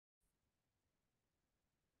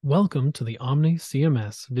Welcome to the Omni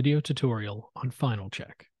CMS video tutorial on Final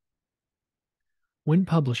Check. When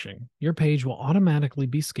publishing, your page will automatically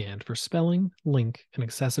be scanned for spelling, link, and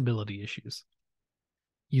accessibility issues.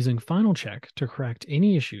 Using Final Check to correct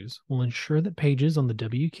any issues will ensure that pages on the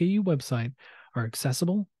WKU website are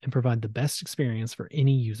accessible and provide the best experience for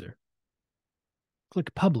any user.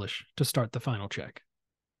 Click Publish to start the Final Check.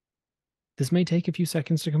 This may take a few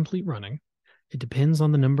seconds to complete running. It depends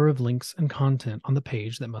on the number of links and content on the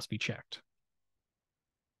page that must be checked.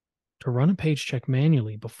 To run a page check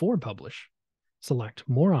manually before publish, select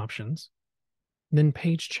More Options, then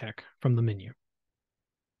Page Check from the menu.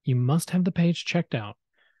 You must have the page checked out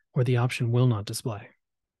or the option will not display.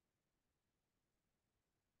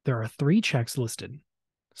 There are 3 checks listed: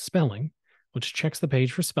 Spelling, which checks the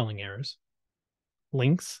page for spelling errors;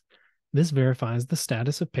 Links, this verifies the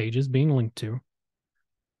status of pages being linked to;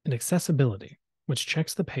 and Accessibility, which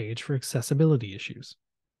checks the page for accessibility issues.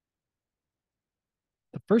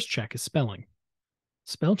 The first check is spelling.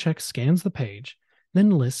 Spell check scans the page, then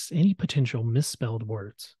lists any potential misspelled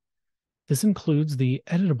words. This includes the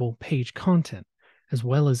editable page content, as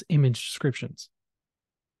well as image descriptions.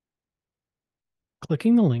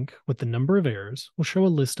 Clicking the link with the number of errors will show a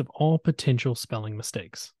list of all potential spelling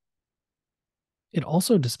mistakes. It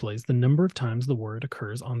also displays the number of times the word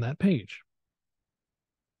occurs on that page.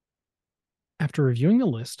 After reviewing the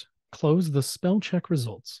list, close the spell check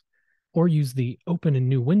results, or use the Open in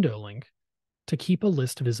New Window link to keep a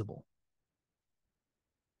list visible.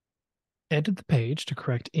 Edit the page to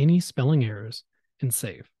correct any spelling errors and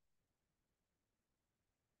save.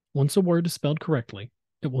 Once a word is spelled correctly,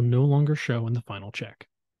 it will no longer show in the final check.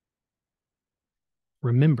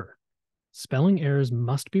 Remember, spelling errors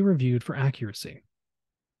must be reviewed for accuracy.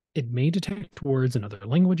 It may detect words in other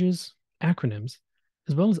languages, acronyms,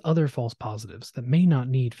 as well as other false positives that may not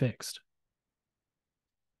need fixed.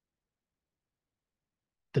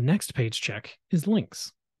 The next page check is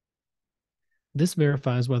links. This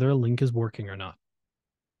verifies whether a link is working or not.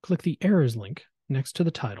 Click the Errors link next to the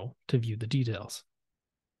title to view the details.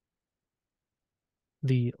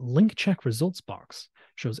 The Link Check Results box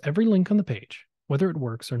shows every link on the page, whether it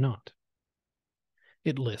works or not.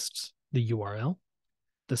 It lists the URL,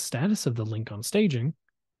 the status of the link on staging,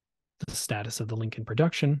 the status of the link in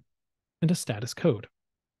production, and a status code.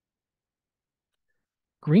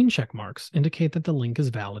 Green check marks indicate that the link is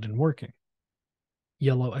valid and working.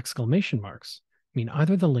 Yellow exclamation marks mean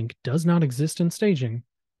either the link does not exist in staging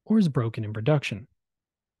or is broken in production.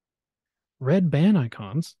 Red ban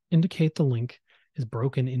icons indicate the link is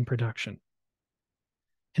broken in production.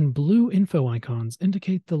 And blue info icons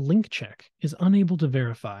indicate the link check is unable to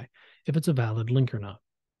verify if it's a valid link or not.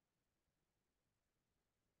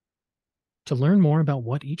 To learn more about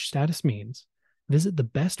what each status means, visit the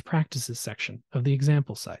Best Practices section of the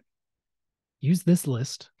example site. Use this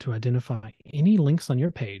list to identify any links on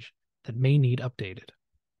your page that may need updated.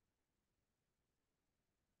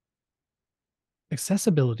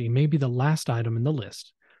 Accessibility may be the last item in the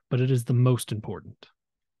list, but it is the most important.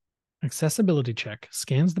 Accessibility Check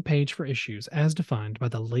scans the page for issues as defined by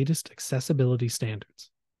the latest accessibility standards.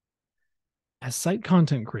 As site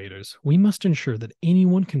content creators, we must ensure that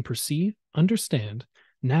anyone can perceive, understand,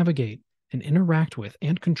 navigate, and interact with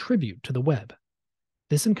and contribute to the web.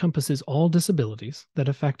 This encompasses all disabilities that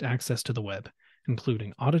affect access to the web,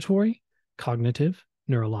 including auditory, cognitive,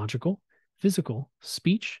 neurological, physical,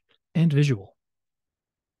 speech, and visual.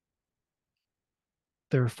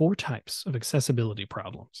 There are 4 types of accessibility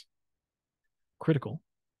problems: critical,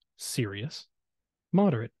 serious,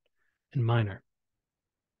 moderate, and minor.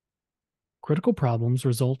 Critical problems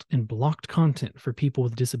result in blocked content for people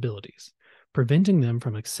with disabilities, preventing them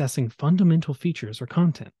from accessing fundamental features or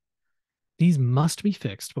content. These must be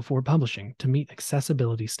fixed before publishing to meet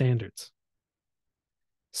accessibility standards.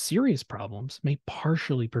 Serious problems may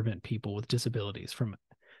partially prevent people with disabilities from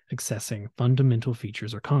accessing fundamental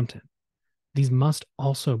features or content. These must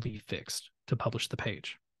also be fixed to publish the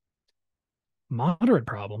page. Moderate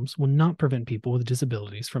problems will not prevent people with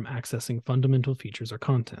disabilities from accessing fundamental features or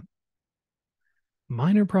content.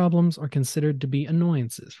 Minor problems are considered to be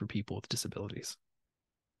annoyances for people with disabilities.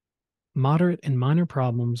 Moderate and minor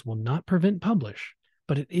problems will not prevent publish,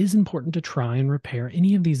 but it is important to try and repair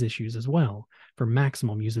any of these issues as well for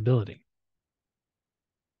maximum usability.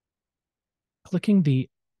 Clicking the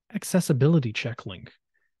Accessibility Check link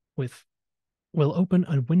will open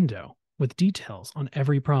a window with details on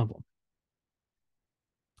every problem.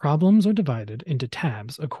 Problems are divided into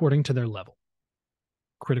tabs according to their level: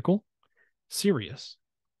 critical, serious,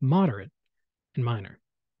 moderate, and minor.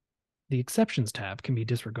 The Exceptions tab can be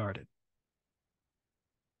disregarded.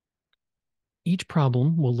 Each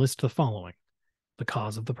problem will list the following: the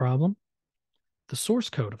cause of the problem, the source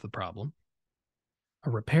code of the problem, a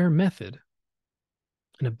repair method,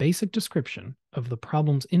 and a basic description of the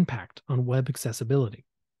problem's impact on web accessibility.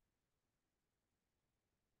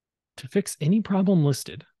 To fix any problem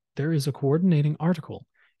listed, there is a coordinating article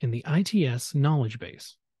in the ITS knowledge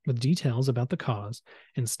base with details about the cause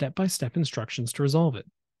and step-by-step instructions to resolve it.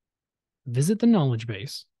 Visit the knowledge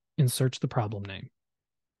base and search the problem name.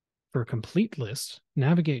 For a complete list,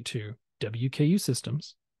 navigate to WKU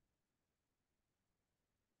Systems,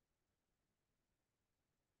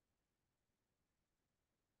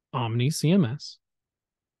 Omni CMS,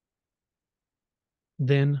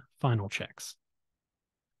 then Final Checks.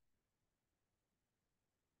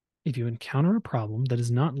 If you encounter a problem that is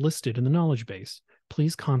not listed in the knowledge base,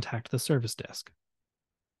 please contact the service desk.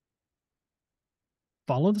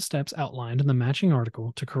 Follow the steps outlined in the matching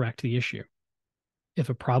article to correct the issue. If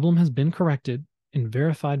a problem has been corrected and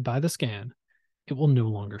verified by the scan, it will no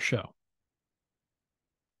longer show.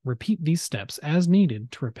 Repeat these steps as needed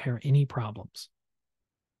to repair any problems.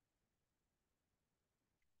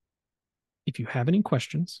 If you have any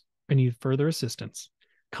questions or need further assistance,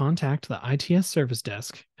 contact the ITS service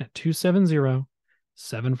desk at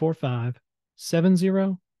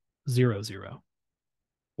 270-745-7000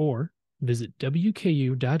 or visit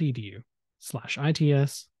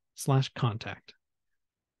wku.edu/its/contact.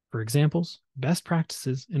 For examples, best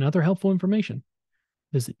practices, and other helpful information,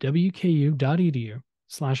 visit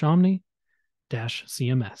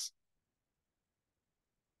wku.edu/omni-cms.